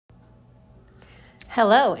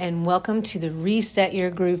Hello, and welcome to the Reset Your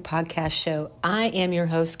Groove podcast show. I am your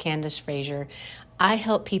host, Candace Frazier. I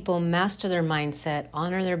help people master their mindset,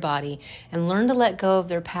 honor their body, and learn to let go of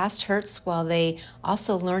their past hurts while they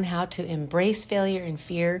also learn how to embrace failure and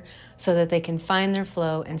fear so that they can find their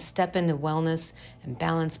flow and step into wellness and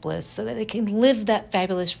balance bliss so that they can live that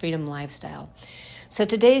fabulous freedom lifestyle. So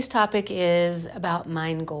today's topic is about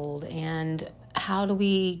mind gold and how do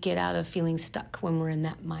we get out of feeling stuck when we're in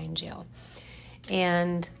that mind jail.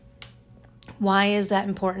 And why is that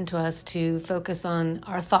important to us to focus on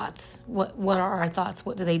our thoughts? What are our thoughts?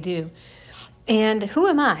 What do they do? And who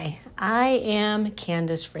am I? I am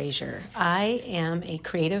Candace Frazier. I am a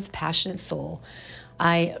creative, passionate soul.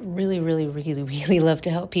 I really love to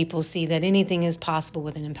help people see that anything is possible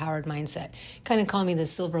with an empowered mindset. Kind of call me the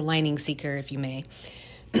silver lining seeker, if you may.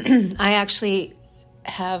 I actually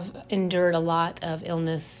have endured a lot of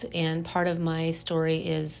illness, and part of my story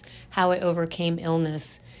is how I overcame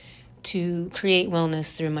illness to create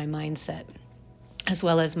wellness through my mindset as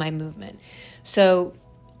well as my movement. So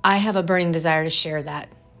I have a burning desire to share that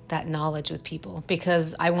knowledge with people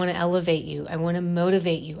because I want to elevate you, I want to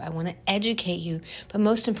motivate you, I want to educate you, but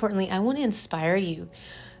most importantly, I want to inspire you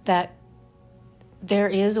that there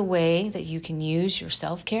is a way that you can use your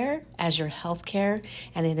self-care as your health care,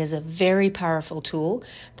 and it is a very powerful tool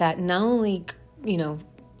that not only,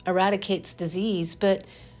 eradicates disease, but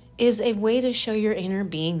is a way to show your inner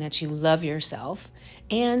being that you love yourself,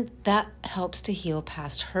 and that helps to heal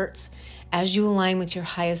past hurts as you align with your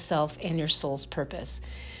highest self and your soul's purpose.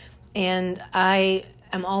 And I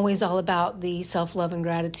am always all about the self-love and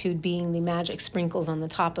gratitude being the magic sprinkles on the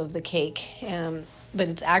top of the cake. But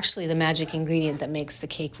it's actually the magic ingredient that makes the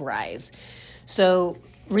cake rise. So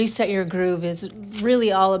Reset Your Groove is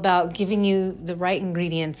really all about giving you the right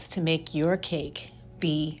ingredients to make your cake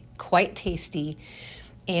be quite tasty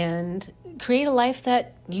and create a life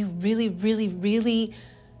that you really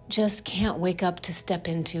just can't wake up to step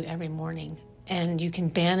into every morning. And you can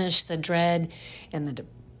banish the dread and the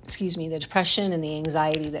depression and the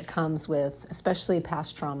anxiety that comes with, especially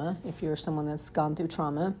past trauma, if you're someone that's gone through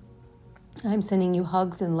trauma. I'm sending you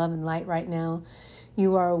hugs and love and light right now.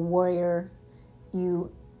 You are a warrior. You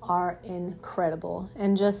are incredible.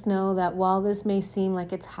 And just know that while this may seem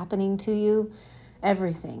like it's happening to you,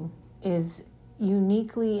 everything is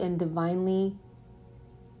uniquely and divinely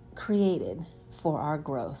created for our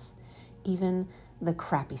growth, even the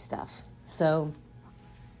crappy stuff. So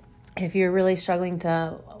if you're really struggling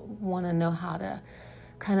to want to know how to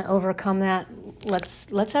kind of overcome that,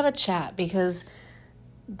 let's have a chat, because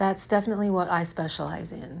that's definitely what I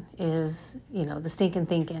specialize in is, the stinking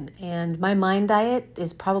thinking. And my mind diet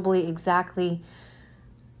is probably exactly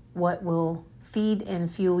what will feed and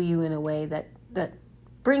fuel you in a way that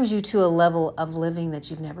brings you to a level of living that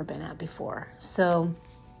you've never been at before. So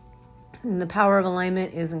the power of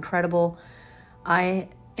alignment is incredible. I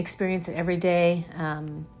experience it every day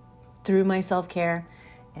through my self-care.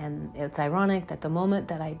 And it's ironic that the moment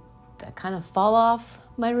that I kind of fall off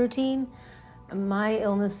my routine, my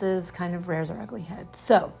illnesses kind of rear their ugly head.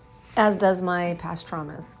 So, as does my past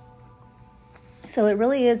traumas. So it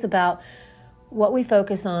really is about what we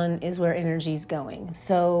focus on is where energy is going.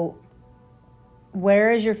 So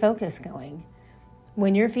where is your focus going?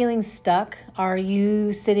 When you're feeling stuck, are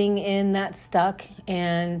you sitting in that stuck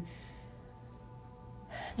and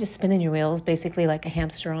just spinning your wheels, basically like a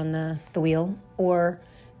hamster on the wheel? Or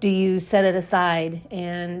do you set it aside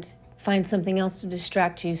and find something else to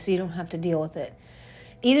distract you so you don't have to deal with it?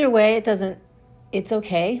 Either way, it's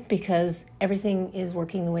okay because everything is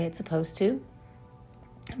working the way it's supposed to.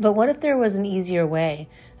 But what if there was an easier way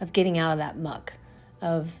of getting out of that muck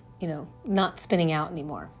of, not spinning out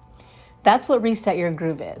anymore? That's what Reset Your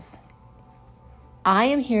Groove is. I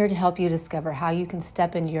am here to help you discover how you can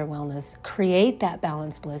step into your wellness, create that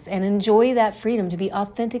balance bliss, and enjoy that freedom to be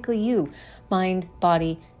authentically you, mind,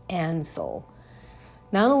 body, and soul.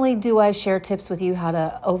 Not only do I share tips with you how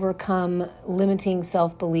to overcome limiting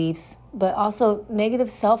self-beliefs, but also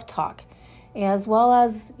negative self-talk, as well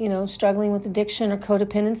as, struggling with addiction or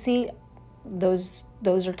codependency. Those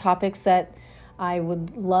are topics that I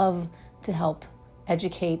would love to help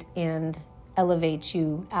educate and elevate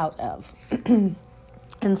you out of.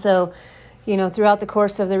 And so, throughout the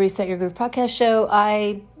course of the Reset Your Groove podcast show,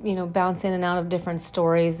 I, bounce in and out of different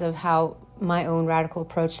stories of how my own radical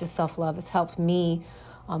approach to self-love has helped me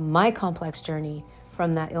on my complex journey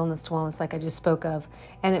from that illness to wellness like I just spoke of.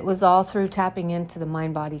 And it was all through tapping into the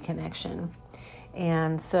mind-body connection.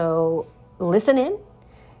 And so listen in,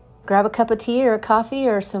 grab a cup of tea or a coffee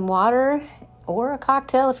or some water or a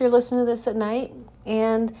cocktail if you're listening to this at night,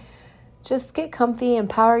 and just get comfy,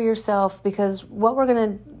 empower yourself, because what we're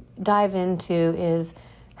going to dive into is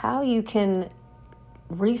how you can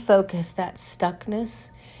refocus that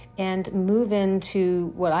stuckness and move into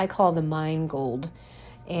what I call the mind gold,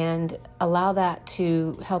 and allow that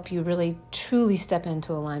to help you really truly step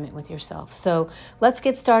into alignment with yourself. So let's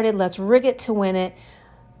get started. Let's rig it to win it.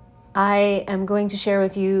 I am going to share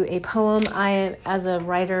with you a poem. As a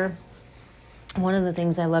writer, one of the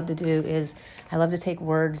things I love to do is I love to take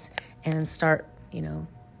words and start,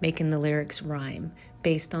 making the lyrics rhyme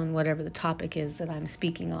based on whatever the topic is that I'm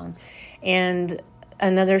speaking on. And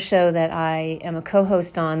another show that I am a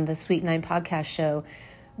co-host on, the Sweet Nine podcast show,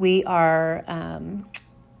 we are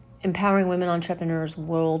empowering women entrepreneurs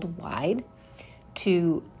worldwide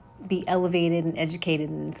to be elevated and educated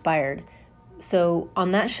and inspired. So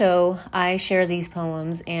on that show, I share these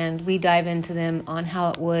poems and we dive into them on how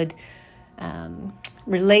it would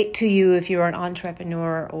relate to you if you're an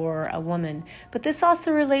entrepreneur or a woman. But this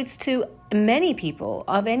also relates to many people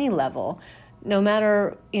of any level, no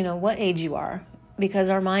matter, what age you are, because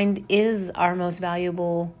our mind is our most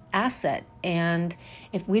valuable asset. And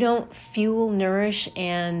if we don't fuel, nourish,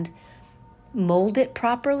 and mold it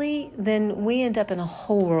properly, then we end up in a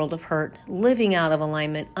whole world of hurt, living out of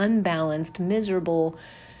alignment, unbalanced, miserable,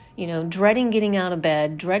 dreading getting out of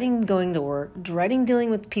bed, dreading going to work, dreading dealing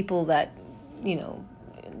with people that,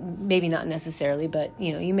 maybe not necessarily, but,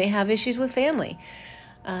 you may have issues with family,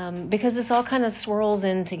 because this all kind of swirls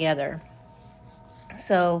in together.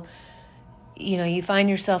 So, you find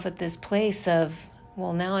yourself at this place of,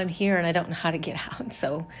 well, now I'm here and I don't know how to get out.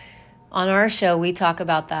 So on our show, we talk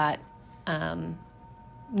about that.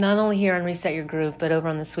 Not only here on Reset Your Groove, but over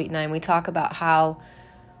on the Sweet Nine, we talk about how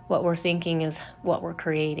what we're thinking is what we're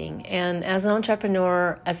creating. And as an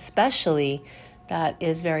entrepreneur, especially, that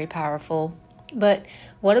is very powerful. But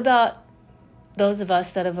what about those of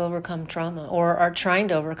us that have overcome trauma or are trying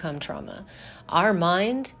to overcome trauma? Our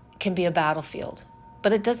mind can be a battlefield,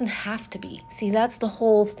 but it doesn't have to be. See, that's the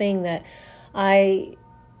whole thing that I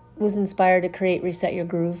was inspired to create Reset Your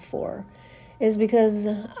Groove for, is because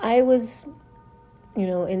I was,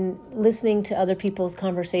 in listening to other people's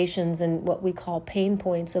conversations and what we call pain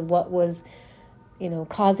points of what was,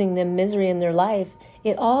 causing them misery in their life.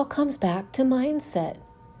 It all comes back to mindset.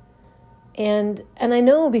 And I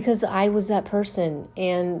know because I was that person.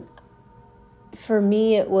 And for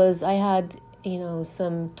me, it was, I had,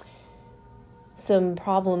 some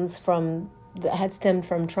problems that had stemmed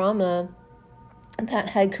from trauma that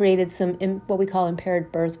had created some what we call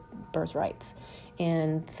impaired birthrights.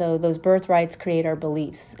 And so those birthrights create our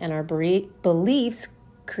beliefs, and our beliefs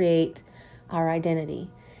create our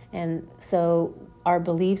identity. And so our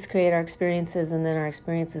beliefs create our experiences, and then our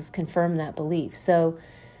experiences confirm that belief. So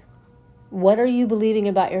what are you believing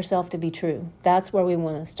about yourself to be true? That's where we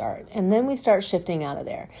want to start. And then we start shifting out of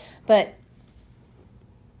there. But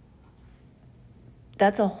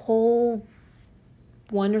that's a whole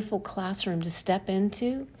wonderful classroom to step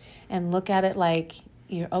into and look at it like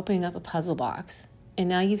you're opening up a puzzle box. And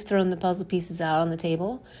now you've thrown the puzzle pieces out on the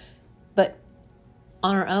table, but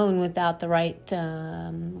on our own, without the right,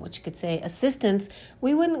 assistance,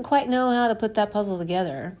 we wouldn't quite know how to put that puzzle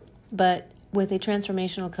together. But with a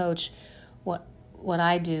transformational coach, what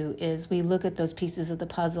I do is we look at those pieces of the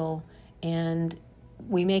puzzle and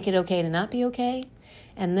we make it okay to not be okay.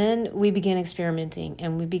 And then we begin experimenting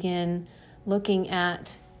and we begin looking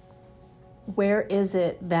at where is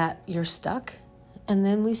it that you're stuck. And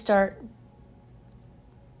then we start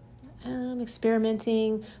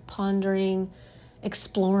experimenting, pondering,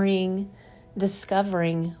 exploring,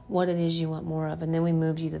 discovering what it is you want more of. And then we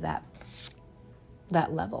move you to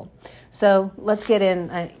that level. So let's get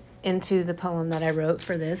into the poem that I wrote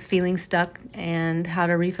for this, Feeling Stuck and How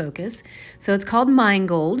to Refocus. So it's called Mind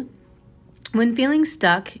Gold. When feeling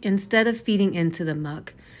stuck, instead of feeding into the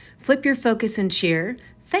muck, flip your focus and cheer.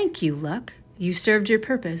 Thank you, luck. You served your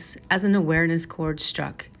purpose as an awareness chord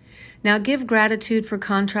struck. Now give gratitude for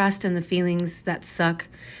contrast and the feelings that suck.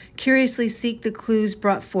 Curiously seek the clues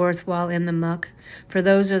brought forth while in the muck, for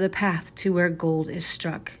those are the path to where gold is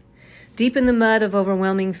struck. Deep in the mud of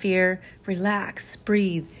overwhelming fear, relax,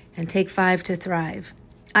 breathe, and take 5 to thrive.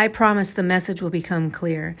 I promise the message will become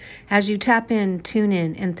clear. As you tap in, tune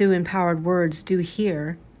in, and through empowered words do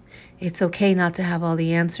hear. It's okay not to have all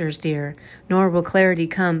the answers, dear, nor will clarity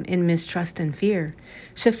come in mistrust and fear.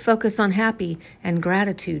 Shift focus on happy and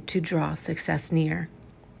gratitude to draw success near.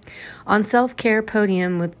 On self-care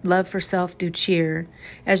podium with love for self do cheer,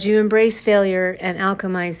 as you embrace failure and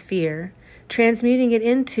alchemize fear, transmuting it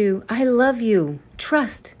into, I love you,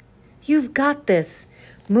 trust, you've got this,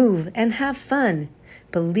 move and have fun,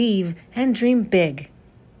 believe and dream big.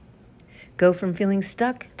 Go from feeling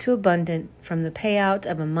stuck to abundant from the payout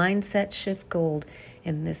of a mindset shift gold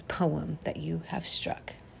in this poem that you have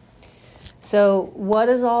struck. So what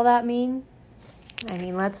does all that mean? I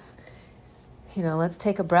mean, let's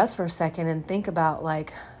take a breath for a second and think about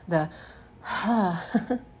like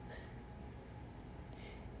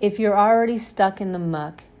if you're already stuck in the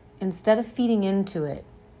muck, instead of feeding into it,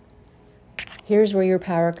 here's where your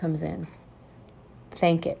power comes in.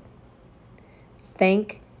 Thank it.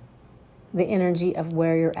 Thank the energy of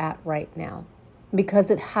where you're at right now, because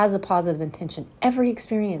it has a positive intention. Every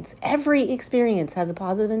experience has a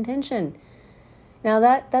positive intention. Now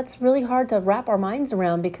that's really hard to wrap our minds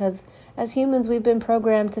around, because as humans, we've been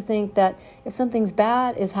programmed to think that if something's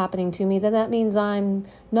bad is happening to me, then that means I'm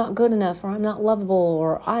not good enough, or I'm not lovable,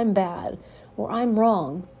 or I'm bad, or I'm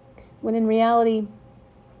wrong. When in reality,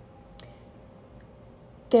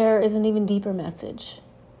 there is an even deeper message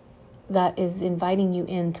that is inviting you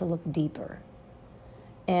in to look deeper.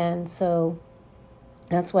 And so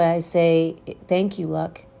that's why I say thank you,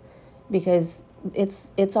 luck, because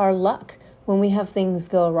it's our luck when we have things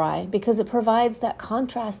go awry, because it provides that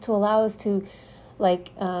contrast to allow us to,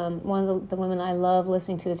 like one of the women I love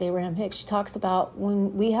listening to is Abraham Hicks. She talks about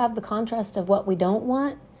when we have the contrast of what we don't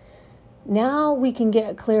want, now we can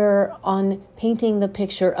get clearer on painting the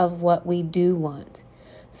picture of what we do want.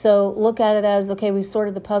 So look at it as, okay, we've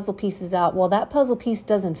sorted the puzzle pieces out. Well, that puzzle piece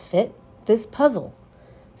doesn't fit this puzzle.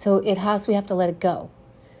 So we have to let it go.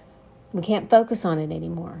 We can't focus on it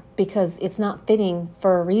anymore because it's not fitting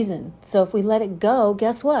for a reason. So if we let it go,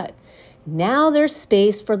 guess what? Now there's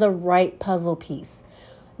space for the right puzzle piece.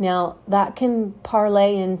 Now that can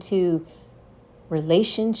parlay into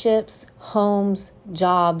relationships, homes,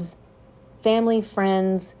 jobs, family,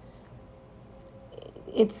 friends.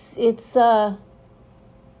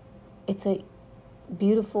 It's a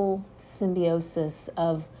beautiful symbiosis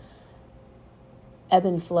of ebb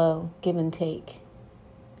and flow, give and take.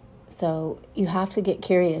 So you have to get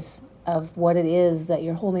curious of what it is that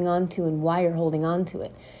you're holding on to and why you're holding on to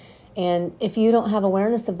it. And if you don't have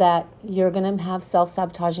awareness of that, you're going to have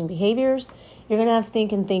self-sabotaging behaviors, you're going to have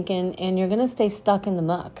stinking thinking, and you're going to stay stuck in the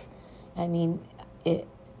muck. I mean,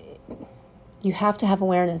 you have to have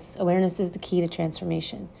awareness. Awareness is the key to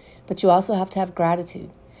transformation. But you also have to have gratitude.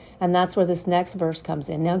 And that's where this next verse comes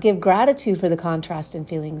in. Now give gratitude for the contrast and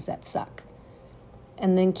feelings that suck.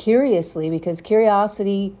 And then curiously, because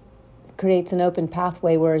curiosity creates an open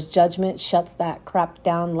pathway, whereas judgment shuts that crap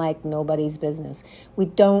down like nobody's business. We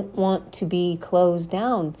don't want to be closed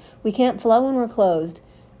down. We can't flow when we're closed.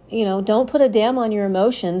 Don't put a dam on your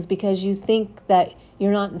emotions because you think that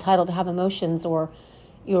you're not entitled to have emotions, or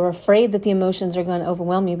you're afraid that the emotions are going to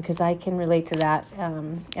overwhelm you, because I can relate to that.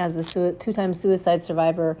 As a two-time suicide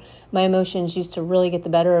survivor, my emotions used to really get the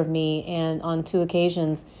better of me, and on 2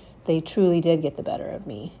 occasions, they truly did get the better of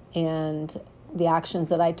me. And the actions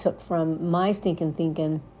that I took from my stinking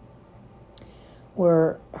thinking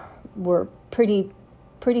were pretty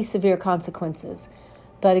severe consequences.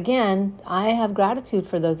 But again, I have gratitude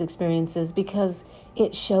for those experiences because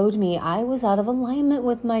it showed me I was out of alignment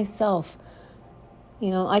with myself.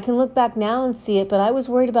 I can look back now and see it, but I was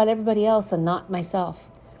worried about everybody else and not myself.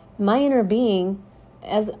 My inner being,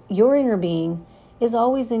 as your inner being, is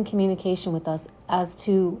always in communication with us as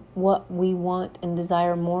to what we want and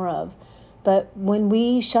desire more of. But when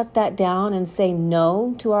we shut that down and say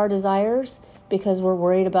no to our desires because we're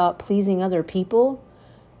worried about pleasing other people,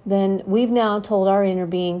 then we've now told our inner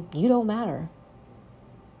being, you don't matter.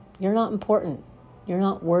 You're not important. You're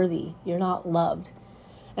not worthy. You're not loved.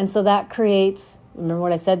 And so that creates, remember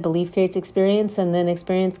what I said, belief creates experience, and then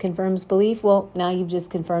experience confirms belief. Well, now you've just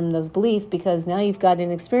confirmed those beliefs, because now you've got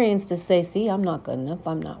an experience to say, see, I'm not good enough.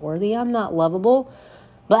 I'm not worthy. I'm not lovable.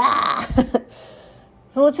 Blah.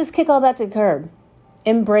 So let's just kick all that to the curb.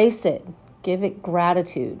 Embrace it. Give it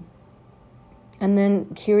gratitude. And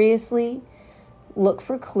then curiously look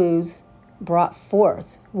for clues brought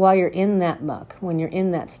forth while you're in that muck, when you're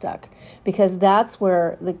in that stuck. Because that's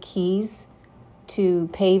where the keys to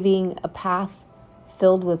paving a path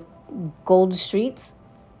filled with gold streets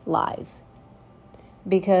lies.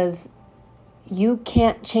 Because you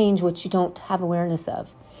can't change what you don't have awareness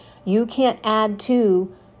of. You can't add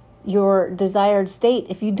to your desired state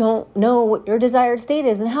if you don't know what your desired state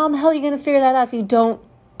is. And how in the hell are you going to figure that out if you don't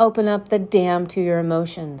open up the dam to your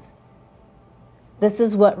emotions? This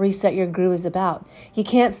is what Reset Your Groove is about. You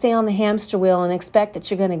can't stay on the hamster wheel and expect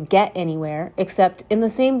that you're going to get anywhere except in the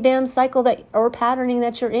same damn cycle that or patterning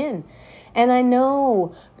that you're in. And I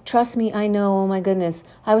know, trust me, I know, oh my goodness,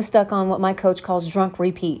 I was stuck on what my coach calls drunk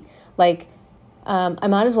repeat. Like, I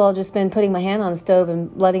might as well have just been putting my hand on the stove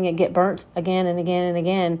and letting it get burnt again and again and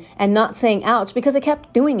again and not saying ouch, because I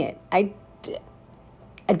kept doing it. I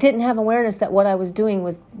didn't have awareness that what I was doing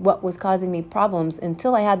was what was causing me problems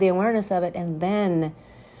until I had the awareness of it. And then,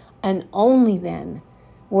 and only then,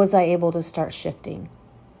 was I able to start shifting.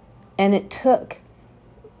 And it took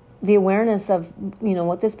the awareness of,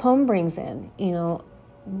 what this poem brings in,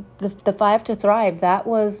 the 5 to Thrive.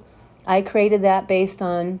 I created that based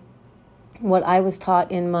on what I was taught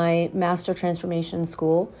in my Master Transformation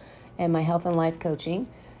School and my health and life coaching.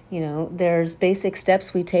 There's basic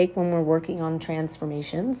steps we take when we're working on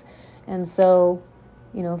transformations. And so,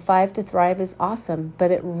 5 to Thrive is awesome.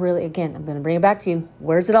 But it really, again, I'm going to bring it back to you.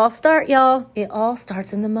 Where does it all start, y'all? It all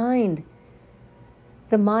starts in the mind.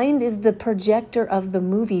 The mind is the projector of the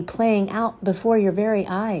movie playing out before your very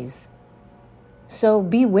eyes. So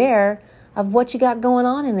beware of what you got going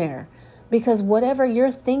on in there. Because whatever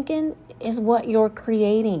you're thinking is what you're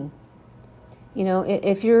creating.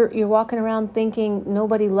 If you're walking around thinking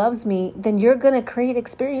nobody loves me, then you're going to create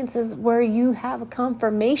experiences where you have a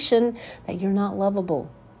confirmation that you're not lovable.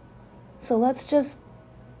 So let's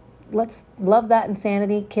love that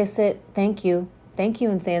insanity, kiss it. Thank you,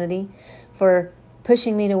 insanity, for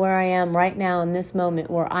pushing me to where I am right now in this moment,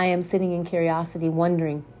 where I am sitting in curiosity,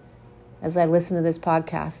 wondering as I listen to this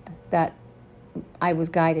podcast that I was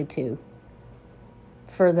guided to,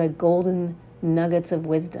 for the golden nuggets of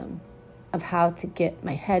wisdom of how to get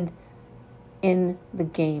my head in the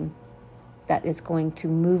game that is going to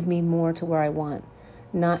move me more to where I want,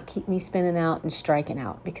 not keep me spinning out and striking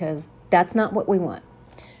out, because that's not what we want.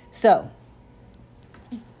 So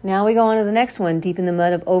now we go on to the next one. Deep in the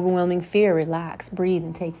mud of overwhelming fear, relax, breathe,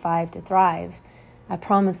 and take 5 to Thrive. I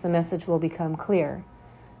promise the message will become clear.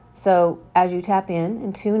 So as you tap in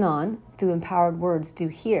and tune on through empowered words, do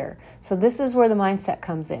hear. So this is where the mindset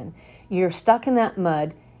comes in. You're stuck in that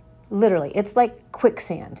mud. Literally, it's like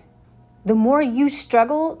quicksand. The more you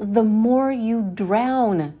struggle, the more you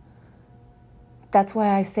drown. That's why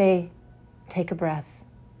I say, take a breath,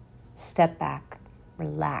 step back,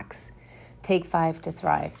 relax, take 5 to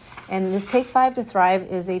Thrive. And this Take 5 to Thrive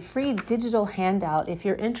is a free digital handout. If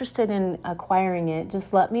you're interested in acquiring it,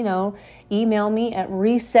 just let me know. Email me at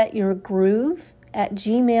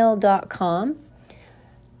resetyourgroove@gmail.com.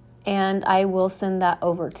 and I will send that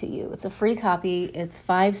over to you. It's a free copy. It's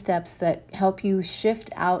 5 steps that help you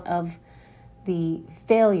shift out of the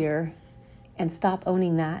failure and stop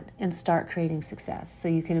owning that and start creating success so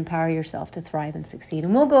you can empower yourself to thrive and succeed.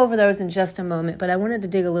 And we'll go over those in just a moment, but I wanted to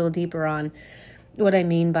dig a little deeper on what I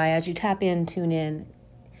mean by as you tap in, tune in,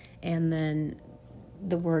 and then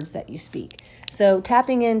the words that you speak. So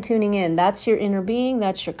tapping in, tuning in, that's your inner being,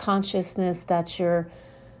 that's your consciousness, that's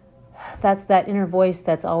that inner voice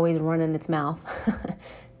that's always running its mouth.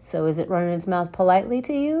 So is it running its mouth politely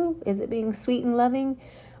to you? Is it being sweet and loving?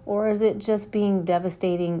 Or is it just being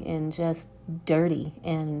devastating and just dirty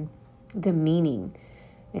and demeaning?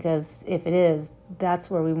 Because if it is, that's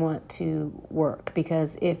where we want to work.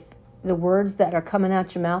 Because if the words that are coming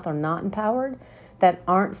out your mouth are not empowered, that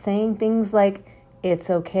aren't saying things like, it's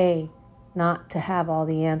okay not to have all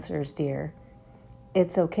the answers, dear.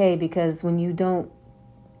 It's okay, because when you don't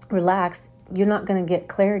relax, you're not going to get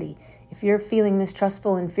clarity. If you're feeling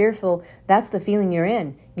mistrustful and fearful, that's the feeling you're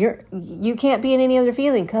in. You can't be in any other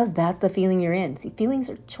feeling because that's the feeling you're in. See, feelings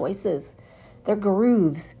are choices. They're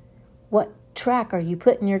grooves. What track are you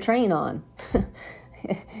putting your train on?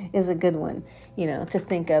 Is a good one, to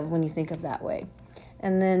think of when you think of that way.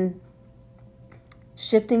 And then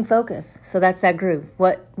shifting focus. So that's that groove.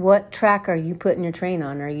 What track are you putting your train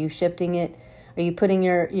on? Are you shifting it? Are you putting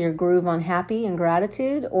your groove on happy and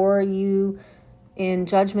gratitude, or are you in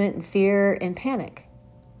judgment and fear and panic?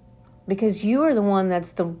 Because you are the one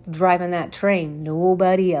that's driving that train,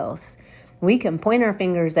 nobody else. We can point our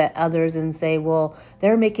fingers at others and say, well,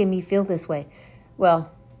 they're making me feel this way.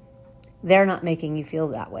 Well, they're not making you feel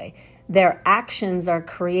that way. Their actions are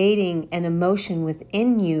creating an emotion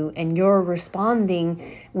within you, and you're responding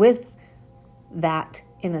with that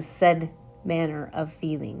in a said manner of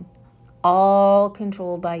feeling. All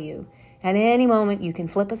controlled by you. At any moment, you can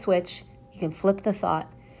flip a switch. You can flip the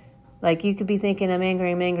thought. Like you could be thinking, I'm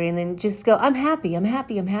angry, and then just go, I'm happy.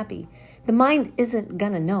 The mind isn't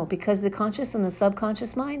going to know, because the conscious and the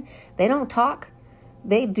subconscious mind, they don't talk.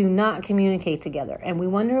 They do not communicate together. And we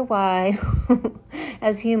wonder why,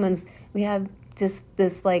 as humans, we have just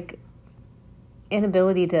this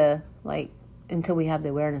inability to until we have the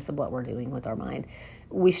awareness of what we're doing with our mind,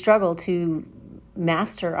 we struggle to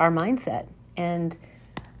master our mindset. And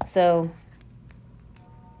so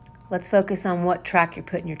let's focus on what track you're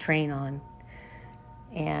putting your train on.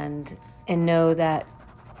 and know that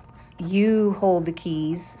you hold the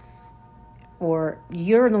keys, or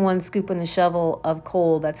you're the one scooping the shovel of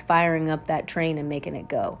coal that's firing up that train and making it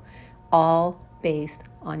go, all based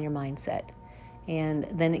on your mindset. And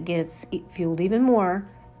then it gets fueled even more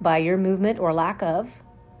by your movement or lack of,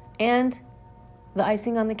 and the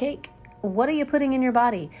icing on the cake. What are you putting in your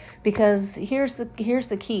body? Because here's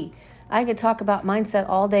the key. I could talk about mindset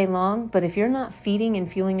all day long, but if you're not feeding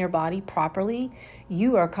and fueling your body properly,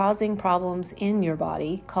 you are causing problems in your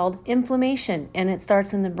body called inflammation, and it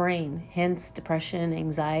starts in the brain. Hence depression,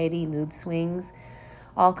 anxiety, mood swings,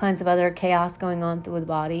 all kinds of other chaos going on through the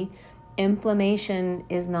body. Inflammation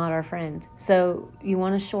is not our friend. So you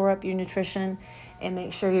want to shore up your nutrition and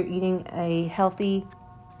make sure you're eating a healthy,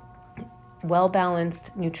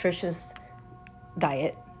 well-balanced, nutritious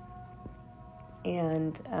diet.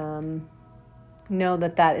 And know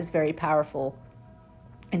that is very powerful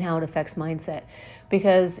in how it affects mindset.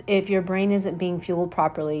 Because if your brain isn't being fueled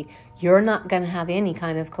properly, you're not going to have any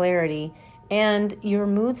kind of clarity, and your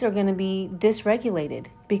moods are going to be dysregulated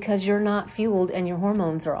because you're not fueled and your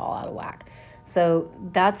hormones are all out of whack. So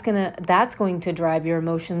that's going to drive your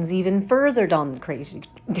emotions even further down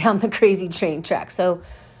the crazy train track. So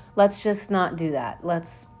let's just not do that.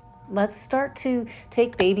 Let's start to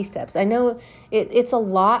take baby steps. I know it's a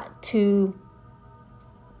lot to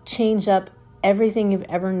change up everything you've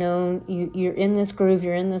ever known. You're in this groove,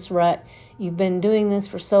 you're in this rut. You've been doing this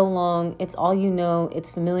for so long. It's all you know. It's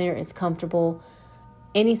familiar. It's comfortable.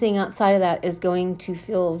 Anything outside of that is going to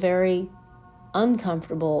feel very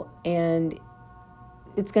uncomfortable, and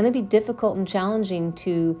it's going to be difficult and challenging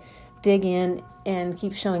to dig in and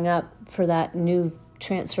keep showing up for that new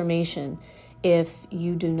transformation if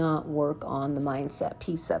you do not work on the mindset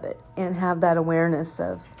piece of it and have that awareness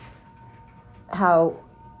of how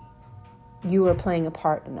you are playing a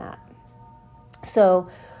part in that. So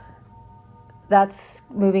that's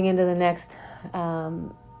moving into the next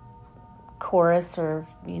chorus, or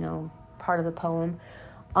part of the poem.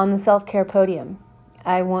 On the self-care podium,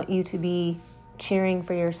 I want you to be cheering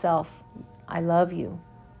for yourself. I love you.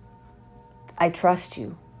 I trust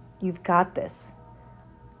you. You've got this.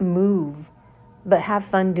 Move, but have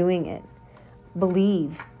fun doing it.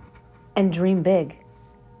 Believe and dream big.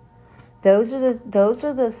 Those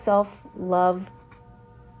are the self-love.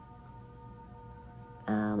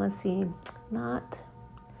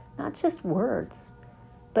 Not just words,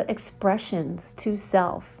 but expressions to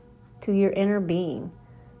self, to your inner being,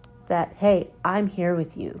 that, hey, I'm here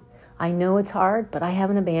with you. I know it's hard, but I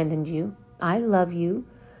haven't abandoned you. I love you.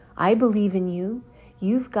 I believe in you.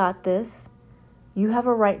 You've got this. You have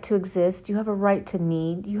a right to exist. You have a right to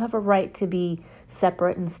need. You have a right to be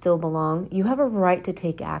separate and still belong. You have a right to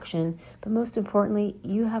take action. But most importantly,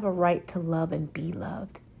 you have a right to love and be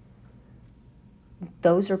loved.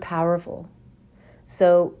 Those are powerful.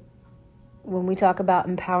 So when we talk about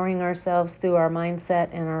empowering ourselves through our mindset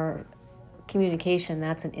and our communication,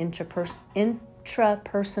 that's an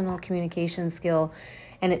intrapersonal communication skill.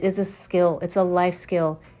 And it is a skill. It's a life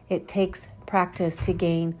skill. It takes practice to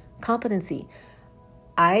gain competency.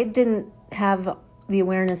 I didn't have the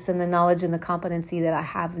awareness and the knowledge and the competency that I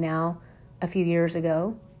have now a few years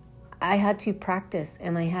ago. I had to practice,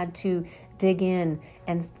 and I had to dig in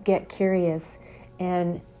and get curious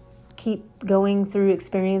and keep going through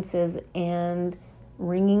experiences and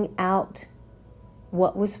wringing out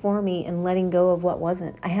what was for me and letting go of what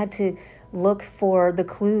wasn't. I had to look for the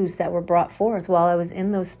clues that were brought forth while I was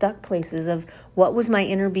in those stuck places of what was my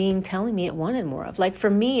inner being telling me it wanted more of. Like for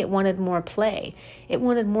me, it wanted more play. It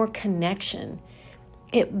wanted more connection.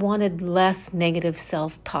 It wanted less negative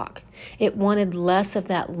self-talk. It wanted less of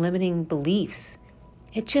that limiting beliefs.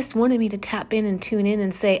 It just wanted me to tap in and tune in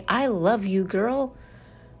and say, I love you, girl.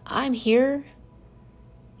 I'm here.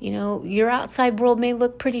 Your outside world may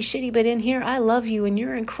look pretty shitty, but in here, I love you and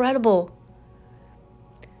you're incredible.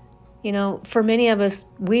 For many of us,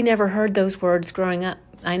 we never heard those words growing up.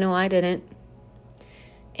 I know I didn't.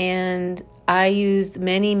 And I used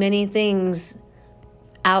many, many things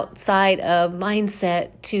outside of mindset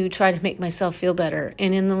to try to make myself feel better.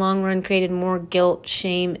 And in the long run, created more guilt,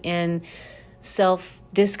 shame, and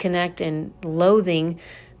self-disconnect and loathing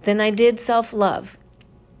than I did self-love.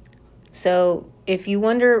 So if you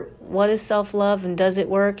wonder what is self-love and does it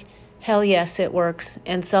work, hell yes, it works.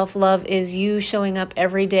 And self-love is you showing up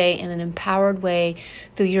every day in an empowered way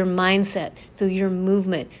through your mindset, through your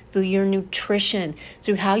movement, through your nutrition,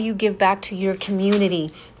 through how you give back to your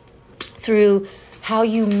community, through how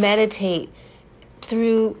you meditate,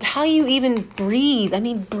 through how you even breathe. I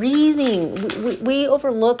mean, breathing. We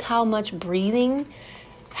overlook how much breathing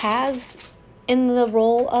has in the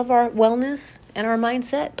role of our wellness and our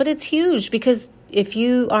mindset, but it's huge because if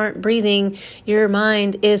you aren't breathing, your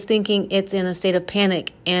mind is thinking it's in a state of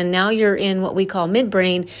panic, and now you're in what we call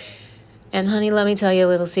midbrain. And honey, let me tell you a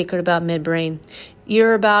little secret about midbrain.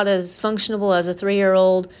 You're about as functionable as a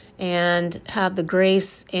 3-year-old and have the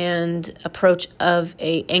grace and approach of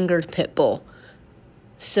a angered pit bull.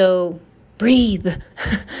 So breathe.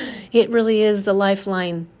 It really is the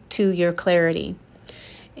lifeline to your clarity.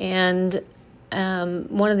 And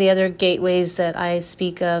one of the other gateways that I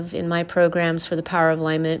speak of in my programs for the power of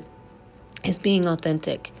alignment is being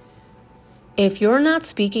authentic. If you're not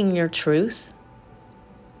speaking your truth,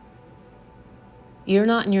 you're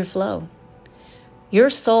not in your flow. Your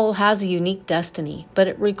soul has a unique destiny, but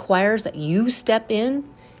it requires that you step in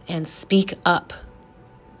and speak up.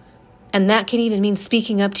 And that can even mean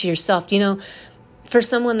speaking up to yourself. For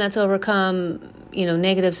someone that's overcome,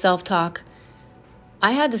 negative self-talk,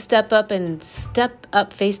 I had to step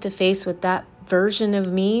up face to face with that version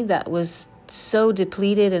of me that was so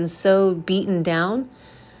depleted and so beaten down,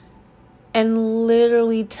 and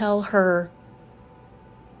literally tell her,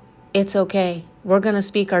 it's okay. We're going to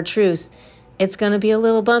speak our truth. It's going to be a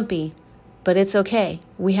little bumpy, but it's okay.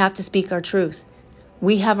 We have to speak our truth.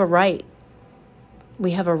 We have a right.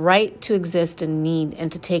 We have a right to exist and need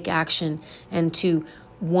and to take action and to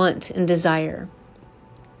want and desire.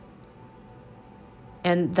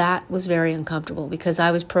 And that was very uncomfortable because I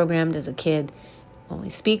was programmed as a kid, only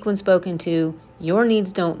speak when spoken to, your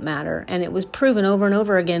needs don't matter. And it was proven over and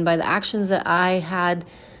over again by the actions that I had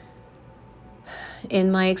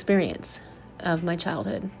in my experience of my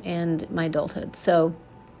childhood and my adulthood. So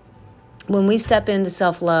when we step into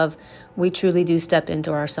self-love, we truly do step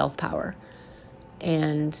into our self-power.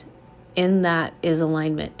 And in that is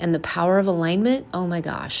alignment. And the power of alignment, oh my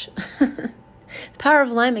gosh. The power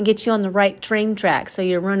of alignment gets you on the right train track, so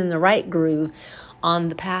you're running the right groove on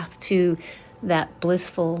the path to that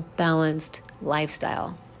blissful, balanced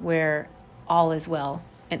lifestyle where all is well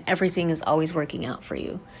and everything is always working out for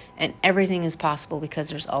you and everything is possible because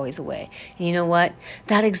there's always a way. And you know what?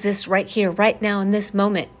 That exists right here, right now, in this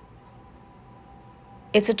moment.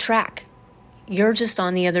 It's a track. You're just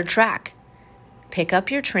on the other track. Pick up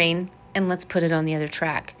your train and let's put it on the other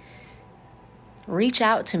track. Reach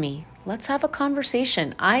out to me. Let's have a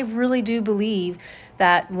conversation. I really do believe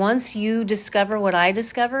that once you discover what I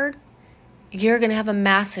discovered, you're going to have a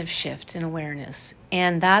massive shift in awareness.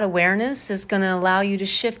 And that awareness is going to allow you to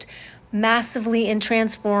shift massively and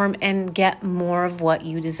transform and get more of what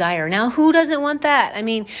you desire. Now, who doesn't want that? I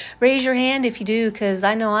mean, raise your hand if you do, because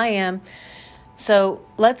I know I am. So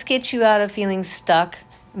let's get you out of feeling stuck,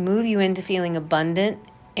 move you into feeling abundant,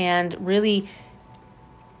 and really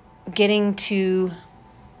getting to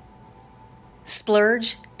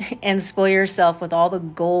splurge and spoil yourself with all the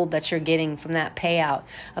gold that you're getting from that payout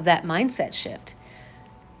of that mindset shift.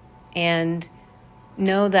 And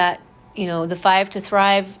know that, the 5 to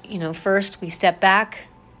thrive, first we step back,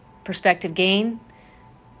 perspective gain.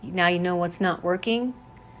 Now you know what's not working.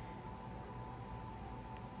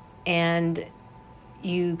 And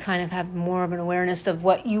you kind of have more of an awareness of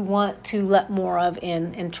what you want to let more of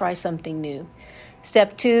in and try something new.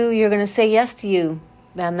 Step 2, you're going to say yes to you.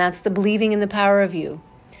 And that's the believing in the power of you.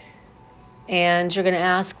 And you're going to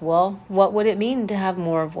ask, well, what would it mean to have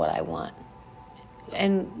more of what I want?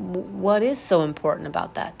 And what is so important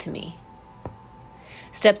about that to me?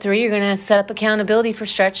 Step 3, you're going to set up accountability for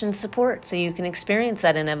stretch and support so you can experience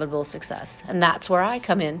that inevitable success. And that's where I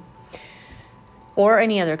come in. Or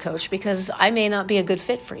any other coach, because I may not be a good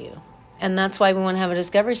fit for you. And that's why we want to have a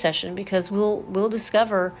discovery session, because we'll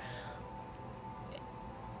discover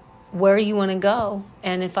where you want to go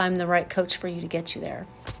and if I'm the right coach for you to get you there.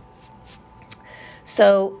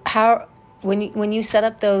 So when you set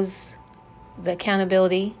up the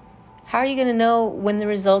accountability, how are you going to know when the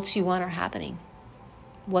results you want are happening?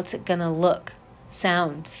 What's it going to look,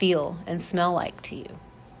 sound, feel, and smell like to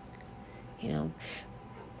you?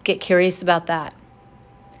 Get curious about that.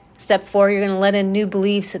 Step 4, you're going to let in new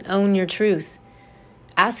beliefs and own your truth.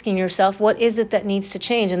 Asking yourself, what is it that needs to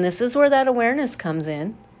change? And this is where that awareness comes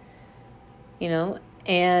in.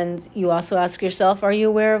 And you also ask yourself, are you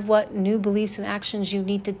aware of what new beliefs and actions you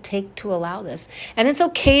need to take to allow this? And it's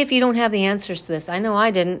okay if you don't have the answers to this. I know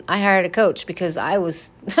I didn't. I hired a coach because I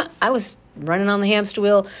was running on the hamster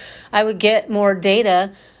wheel. I would get more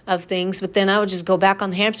data of things, but then I would just go back on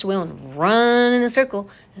the hamster wheel and run in a circle,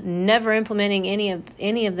 never implementing any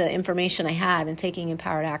of the information I had and taking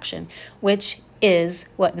empowered action, which is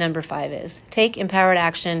what number 5 is. Take empowered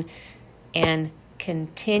action and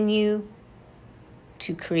continue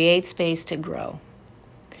to create space to grow.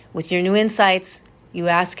 With your new insights, you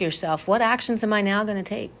ask yourself, what actions am I now going to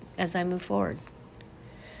take as I move forward?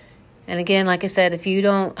 And again, like I said, if you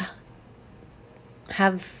don't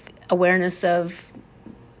have awareness of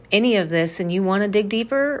any of this and you want to dig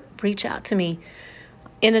deeper, reach out to me.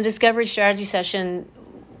 In a discovery strategy session,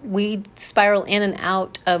 we spiral in and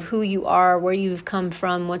out of who you are, where you've come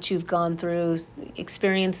from, what you've gone through,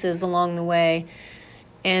 experiences along the way.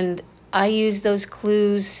 And I use those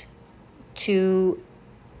clues to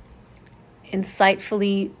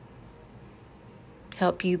insightfully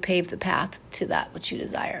help you pave the path to that which you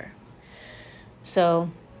desire. So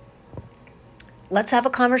let's have a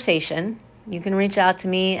conversation. You can reach out to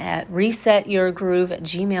me at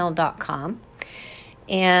resetyourgroove@gmail.com,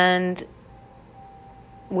 and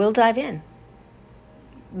we'll dive in.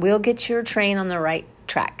 We'll get your train on the right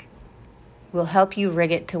track. We'll help you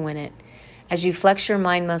rig it to win it. As you flex your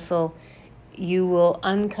mind muscle, you will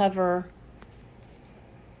uncover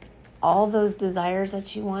all those desires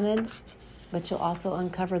that you wanted, but you'll also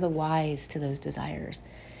uncover the whys to those desires.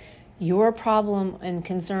 Your problem and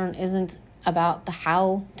concern isn't about the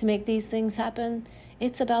how to make these things happen.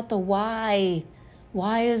 It's about the why.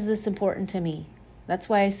 Why is this important to me? That's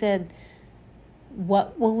why I said,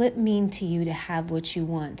 what will it mean to you to have what you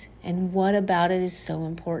want? And what about it is so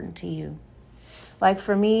important to you? Like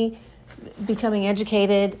for me, becoming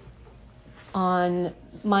educated on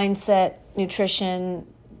mindset, nutrition,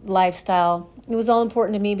 lifestyle, it was all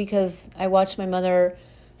important to me because I watched my mother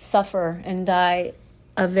suffer and die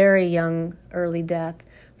a very young, early death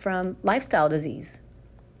from lifestyle disease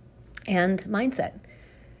and mindset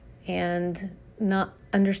and not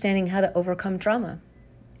understanding how to overcome trauma.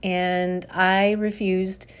 And I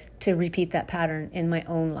refused to repeat that pattern in my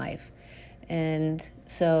own life. And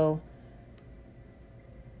so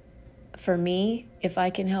for me, if I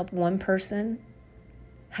can help one person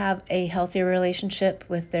have a healthier relationship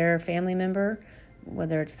with their family member,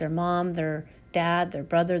 whether it's their mom, their dad, their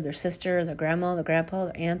brother, their sister, their grandma, their grandpa,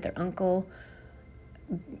 their aunt, their uncle,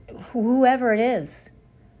 whoever it is,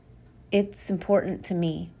 it's important to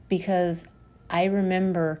me because I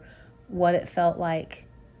remember what it felt like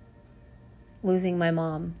losing my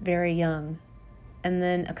mom very young. And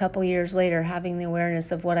then a couple years later, having the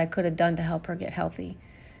awareness of what I could have done to help her get healthy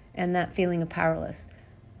and that feeling of powerless.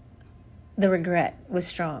 The regret was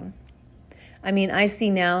strong. I mean, I see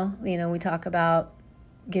now, we talk about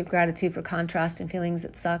give gratitude for contrast and feelings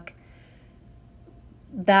that suck.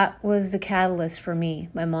 That was the catalyst for me,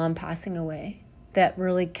 my mom passing away, that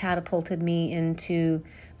really catapulted me into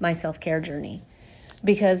my self-care journey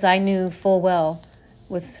because I knew full well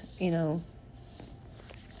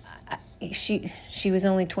she was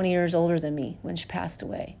only 20 years older than me when she passed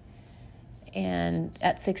away. And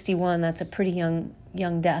at 61, that's a pretty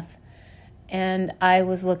young death. And I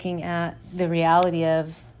was looking at the reality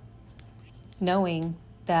of knowing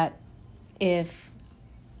that if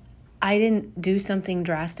I didn't do something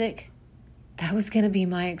drastic, that was going to be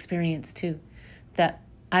my experience too. That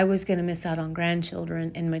I was going to miss out on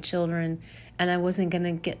grandchildren and my children, and I wasn't going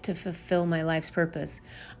to get to fulfill my life's purpose.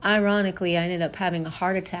 Ironically, I ended up having a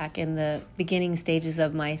heart attack in the beginning stages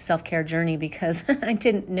of my self-care journey because I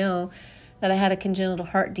didn't know that I had a congenital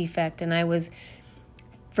heart defect, and I was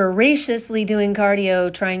voraciously doing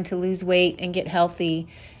cardio, trying to lose weight and get healthy,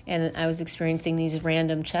 and I was experiencing these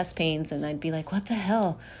random chest pains, and I'd be like, what the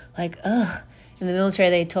hell? Like, ugh. In the military,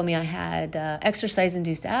 they told me I had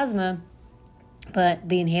exercise-induced asthma, but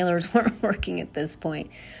the inhalers weren't working at this point.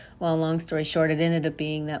 Well, long story short, it ended up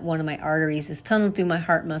being that one of my arteries is tunneled through my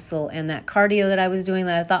heart muscle, and that cardio that I was doing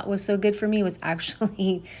that I thought was so good for me was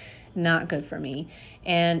actually not good for me,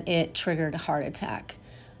 and it triggered a heart attack.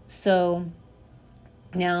 So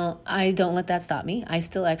now I don't let that stop me. I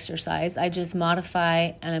still exercise. I just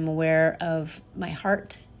modify, and I'm aware of my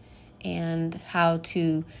heart and how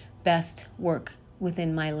to best work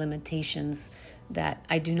within my limitations that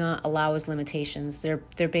I do not allow as limitations.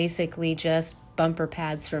 They're basically just bumper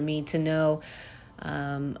pads for me to know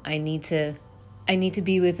I need to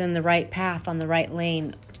be within the right path on the right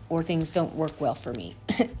lane, or things don't work well for me.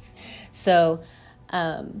 So,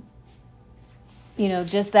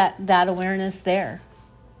 just that awareness there.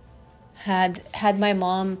 Had my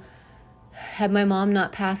mom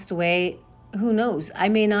not passed away, who knows? I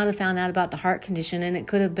may not have found out about the heart condition, and it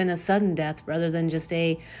could have been a sudden death rather than just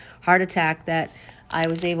a heart attack that I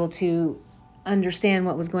was able to understand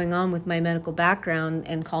what was going on with my medical background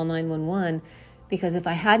and call 911, because if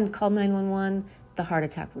I hadn't called 911, the heart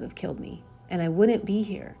attack would have killed me and I wouldn't be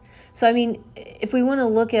here. So, I mean, if we want to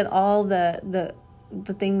look at all the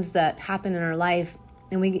things that happen in our life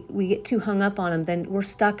and we get too hung up on them, then we're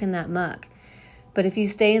stuck in that muck. But if you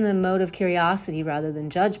stay in the mode of curiosity rather than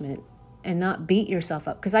judgment, and not beat yourself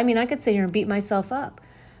up. Because I could sit here and beat myself up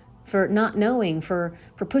for not knowing, for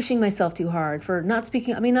pushing myself too hard, for not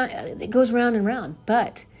speaking. It goes round and round.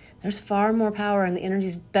 But there's far more power, and the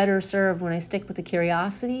energy's better served when I stick with the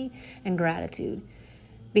curiosity and gratitude,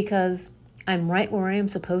 because I'm right where I am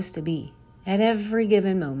supposed to be at every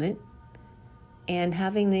given moment and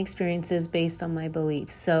having the experiences based on my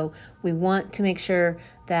beliefs. So we want to make sure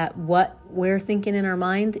that what we're thinking in our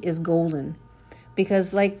mind is golden,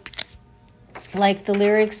 because like the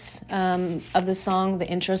lyrics of the song, the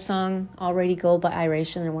intro song, Already Gold by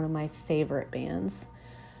Iration, they're one of my favorite bands.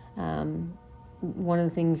 One of the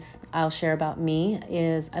things I'll share about me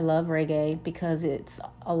is I love reggae because it's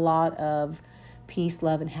a lot of peace,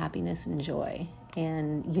 love, and happiness and joy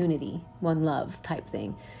and unity, one love type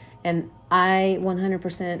thing. And I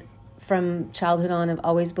 100% from childhood on have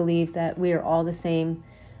always believed that we are all the same.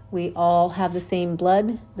 We all have the same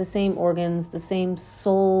blood, the same organs, the same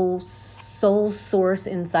soul source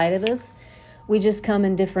inside of us. We just come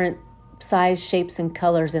in different size, shapes, and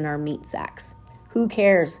colors in our meat sacks. Who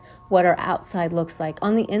cares what our outside looks like?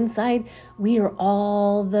 On the inside, we are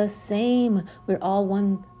all the same. We're all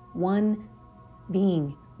one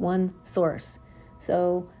being, one source.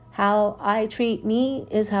 So how I treat me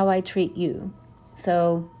is how I treat you.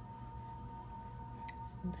 So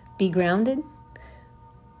be grounded,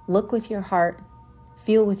 look with your heart,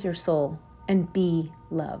 feel with your soul, and be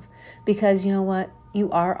love. Because you know what?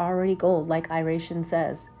 You are already gold, like Iration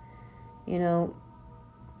says. You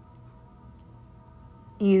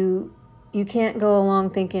can't go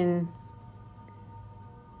along thinking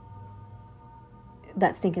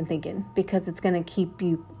that stinking thinking, because it's going to keep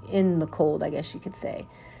you in the cold, I guess you could say.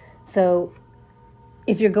 So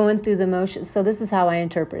if you're going through the motions, so this is how I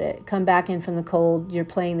interpret it. Come back in from the cold. You're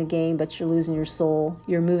playing the game, but you're losing your soul.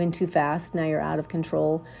 You're moving too fast. Now you're out of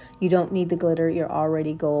control. You don't need the glitter. You're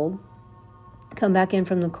already gold. Come back in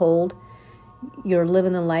from the cold. You're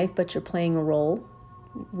living the life, but you're playing a role.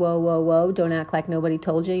 Whoa, whoa, whoa. Don't act like nobody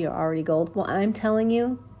told you. You're already gold. Well, I'm telling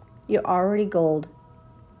you, you're already gold.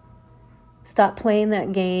 Stop playing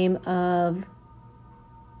that game of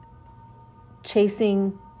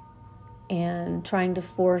chasing and trying to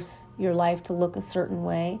force your life to look a certain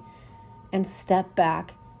way, and step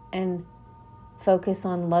back and focus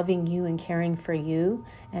on loving you and caring for you,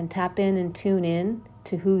 and tap in and tune in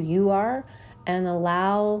to who you are, and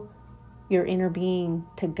allow your inner being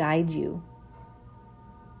to guide you.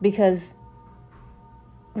 Because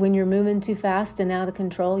when you're moving too fast and out of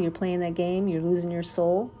control, you're playing that game, you're losing your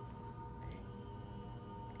soul.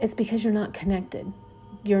 It's because you're not connected.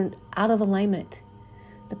 You're out of alignment.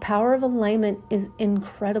 The power of alignment is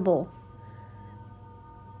incredible.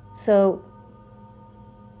 So,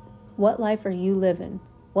 what life are you living?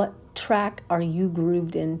 What track are you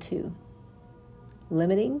grooved into?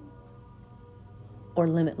 Limiting or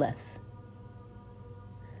limitless?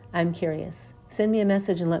 I'm curious. Send me a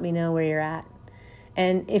message and let me know where you're at.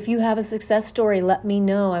 And if you have a success story, let me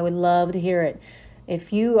know. I would love to hear it.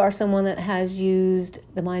 If you are someone that has used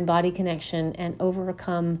the mind-body connection and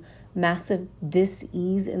overcome massive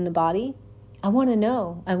dis-ease in the body, I want to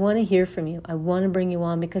know. I want to hear from you. I want to bring you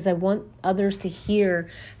on because I want others to hear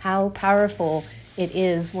how powerful it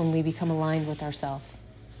is when we become aligned with ourselves.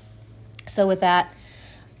 So with that,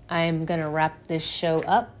 I'm going to wrap this show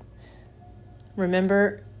up.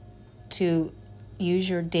 Remember to use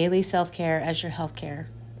your daily self-care as your health care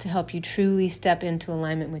to help you truly step into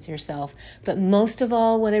alignment with yourself. But most of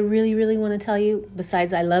all, what I really, really want to tell you,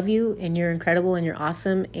 besides I love you and you're incredible and you're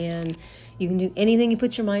awesome and you can do anything you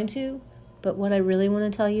put your mind to, but what I really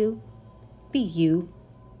want to tell you, be you.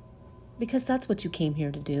 Because that's what you came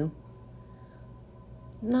here to do.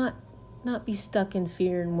 Not be stuck in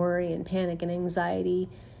fear and worry and panic and anxiety,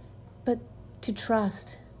 but to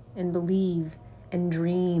trust and believe and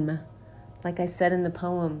dream. Like I said in the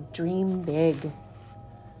poem, dream big.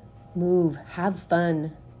 Move, have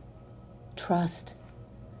fun, trust,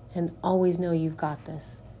 and always know you've got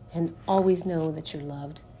this, and always know that you're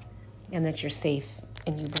loved and that you're safe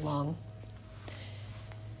and you belong.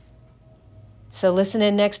 So listen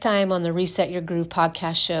in next time on the Reset Your Groove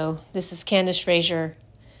podcast show. This is Candace Frazier.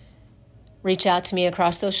 Reach out to me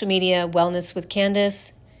across social media, Wellness with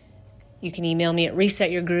Candace. You can email me at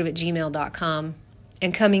resetyourgroove@gmail.com.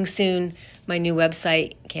 And coming soon, my new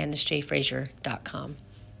website, CandaceJFrazier.com.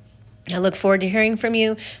 I look forward to hearing from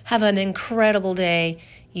you. Have an incredible day.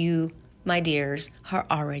 You, my dears, are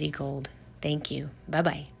already gold. Thank you.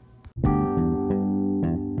 Bye-bye.